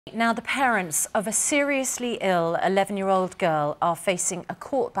Now, the parents of a seriously ill 11-year-old girl are facing a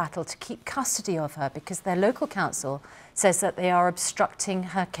court battle to keep custody of her because their local council says that they are obstructing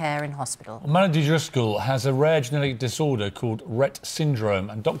her care in hospital. Melody Driscoll has a rare genetic disorder called Rett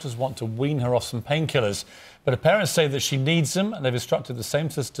syndrome, and doctors want to wean her off some painkillers. But her parents say that she needs them, and they've instructed the same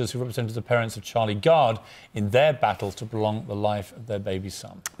sisters who represented the parents of Charlie Gard in their battle to prolong the life of their baby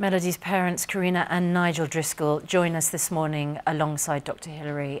son. Melody's parents, Karina and Nigel Driscoll, join us this morning alongside Dr.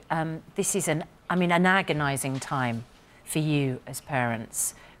 Hilary. This is an agonising time for you as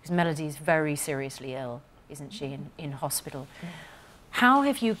parents, because Melody is very seriously ill, isn't she, in hospital. Yeah. How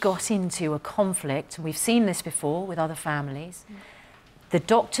have you got into a conflict? We've seen this before with other families. The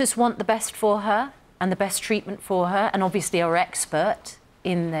doctors want the best for her and the best treatment for her, and obviously are expert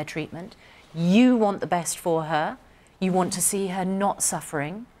in their treatment. You want the best for her. You want to see her not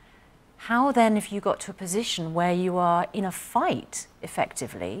suffering. How then have you got to a position where you are in a fight,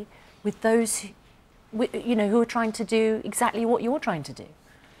 effectively, with those who are trying to do exactly what you're trying to do?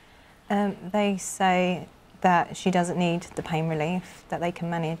 They say that she doesn't need the pain relief, that they can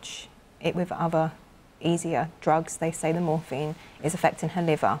manage it with other easier drugs. They say the morphine is affecting her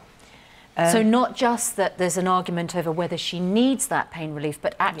liver. So not just that there's an argument over whether she needs that pain relief,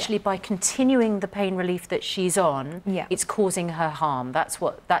 but actually by continuing the pain relief that she's on, it's causing her harm. That's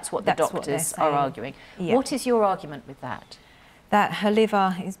what the doctors are arguing. Yeah. What is your argument with that? That her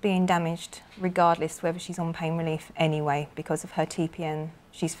liver is being damaged regardless whether she's on pain relief anyway, because of her TPN.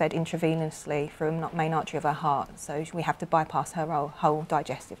 She's fed intravenously through the main artery of her heart, so we have to bypass her whole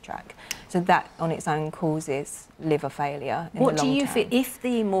digestive tract. So that on its own causes liver failure in the long term. What do you feel, if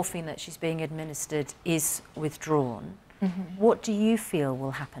the morphine that she's being administered is withdrawn, what do you feel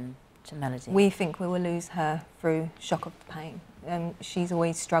will happen to Melody? We think we will lose her through shock of the pain. She's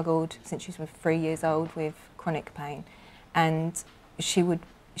always struggled since she was 3 years old with chronic pain, and she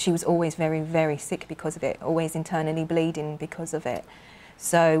was always very, very sick because of it, always internally bleeding because of it.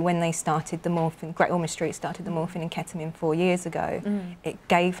 So when they started the morphine, Great Ormond Street started the morphine and ketamine 4 years ago, it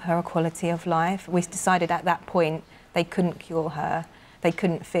gave her a quality of life. We decided at that point they couldn't cure her, they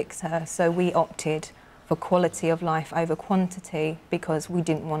couldn't fix her, so we opted for quality of life over quantity because we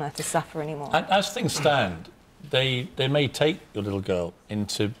didn't want her to suffer anymore. And as things stand, they may take your little girl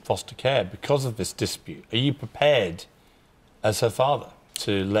into foster care because of this dispute. Are you prepared as her father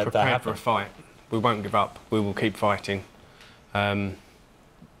to let that happen? For a fight. We won't give up. We will keep fighting.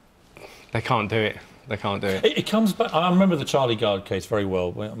 They can't do it. They can't do it. It comes back. I remember the Charlie Gard case very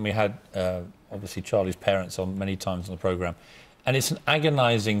well. We had obviously Charlie's parents on many times on the programme, and it's an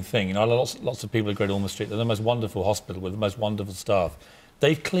agonising thing. You know, lots of people at Great Ormond Street. They're the most wonderful hospital with the most wonderful staff.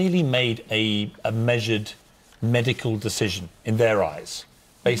 They've clearly made a measured medical decision in their eyes,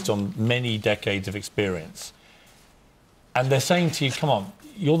 based on many decades of experience. And they're saying to you, come on,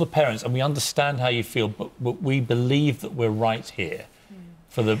 you're the parents and we understand how you feel, but we believe that we're right here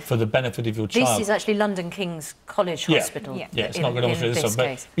for the benefit of your child. This is actually London King's College Hospital. Yeah, it's not Great Ormond Street this one,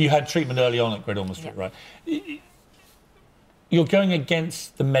 but you had treatment early on at Great Ormond Street, right? You're going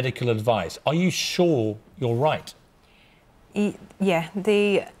against the medical advice. Are you sure you're right? Yeah,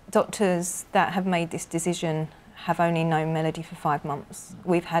 the doctors that have made this decision have only known Melody for 5 months.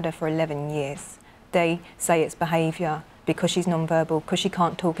 We've had her for 11 years. They say it's behaviour because she's non-verbal, because she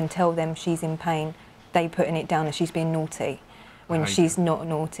can't talk and tell them she's in pain. They putting it down as she's being naughty when she's not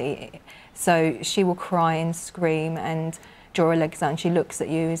naughty. So she will cry and scream and draw her legs out, and she looks at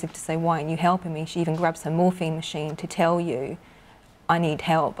you as if to say, why aren't you helping me? She even grabs her morphine machine to tell you, I need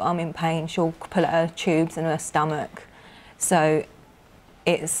help, I'm in pain. She'll pull at her tubes and her stomach. So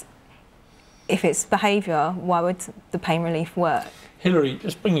if it's behaviour, why would the pain relief work? Hilary,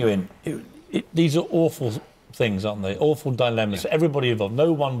 just bring you in. These are awful things, aren't they? Awful dilemmas. Yeah. Everybody involved.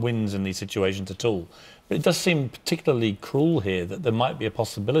 No one wins in these situations at all. But it does seem particularly cruel here that there might be a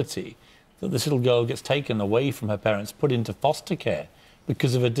possibility that this little girl gets taken away from her parents, put into foster care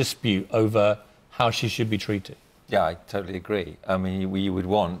because of a dispute over how she should be treated. Yeah, I totally agree. I mean, you would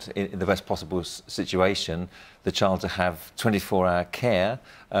want, in the best possible situation, the child to have 24-hour care,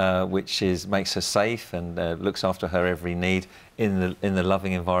 which makes her safe and looks after her every need in the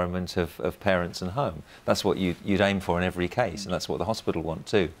loving environment of parents and home. That's what you'd aim for in every case, and that's what the hospital want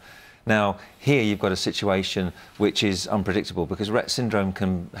too. Now, here you've got a situation which is unpredictable because Rett syndrome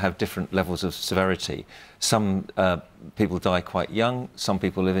can have different levels of severity. Some people die quite young, some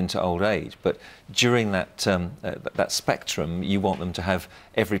people live into old age, but during that spectrum, you want them to have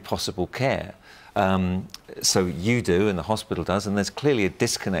every possible care. So you do, and the hospital does, and there's clearly a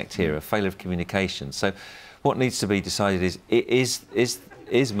disconnect here, a failure of communication. So what needs to be decided is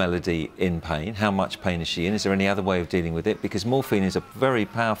is Melody in pain? How much pain is she in? Is there any other way of dealing with it? Because morphine is a very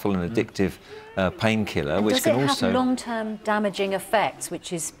powerful and addictive painkiller, and which can also... Does it have long-term damaging effects,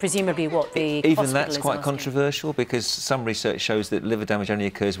 which is presumably what the Even hospital that's is quite asking? Controversial, because some research shows that liver damage only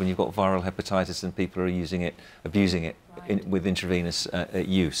occurs when you've got viral hepatitis and people are abusing it with intravenous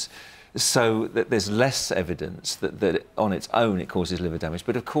use. So that there's less evidence that on its own it causes liver damage,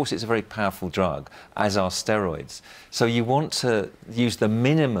 but of course it's a very powerful drug, as are steroids. So you want to use the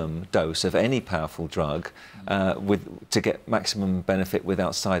minimum dose of any powerful drug to get maximum benefit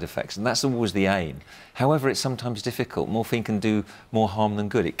without side effects, and that's always the aim. However, it's sometimes difficult. Morphine can do more harm than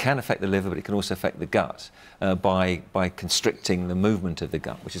good. It can affect the liver, but it can also affect the gut by constricting the movement of the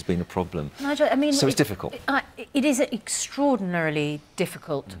gut, which has been a problem. Nigel, I mean, so it's difficult. It is an extraordinarily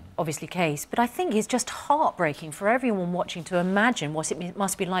difficult, obviously, case, but I think it's just heartbreaking for everyone watching to imagine what it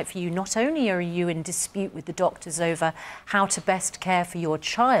must be like for you. Not only are you in dispute with the doctors over how to best care for your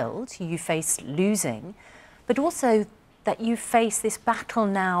child, who you face losing, but also that you face this battle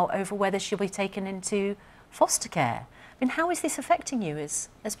now over whether she'll be taken into foster care. I mean, how is this affecting you as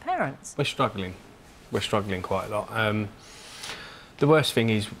parents? We're struggling. We're struggling quite a lot. The worst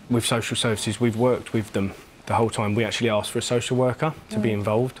thing is, with social services, we've worked with them the whole time. We actually asked for a social worker to be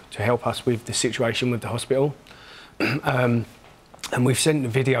involved, to help us with the situation with the hospital. And we've sent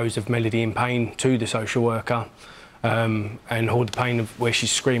the videos of Melody in pain to the social worker, and all the pain of where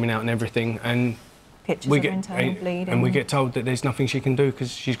she's screaming out and everything. And Pictures of internal bleeding. And we get told that there's nothing she can do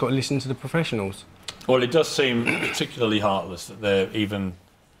because she's got to listen to the professionals. Well, it does seem particularly heartless that they're even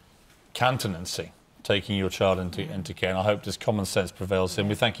countenancing taking your child into care, and I hope this common sense prevails. And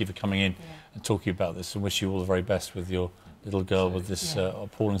we thank you for coming in and talking about this, and wish you all the very best with your little girl with this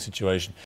appalling situation.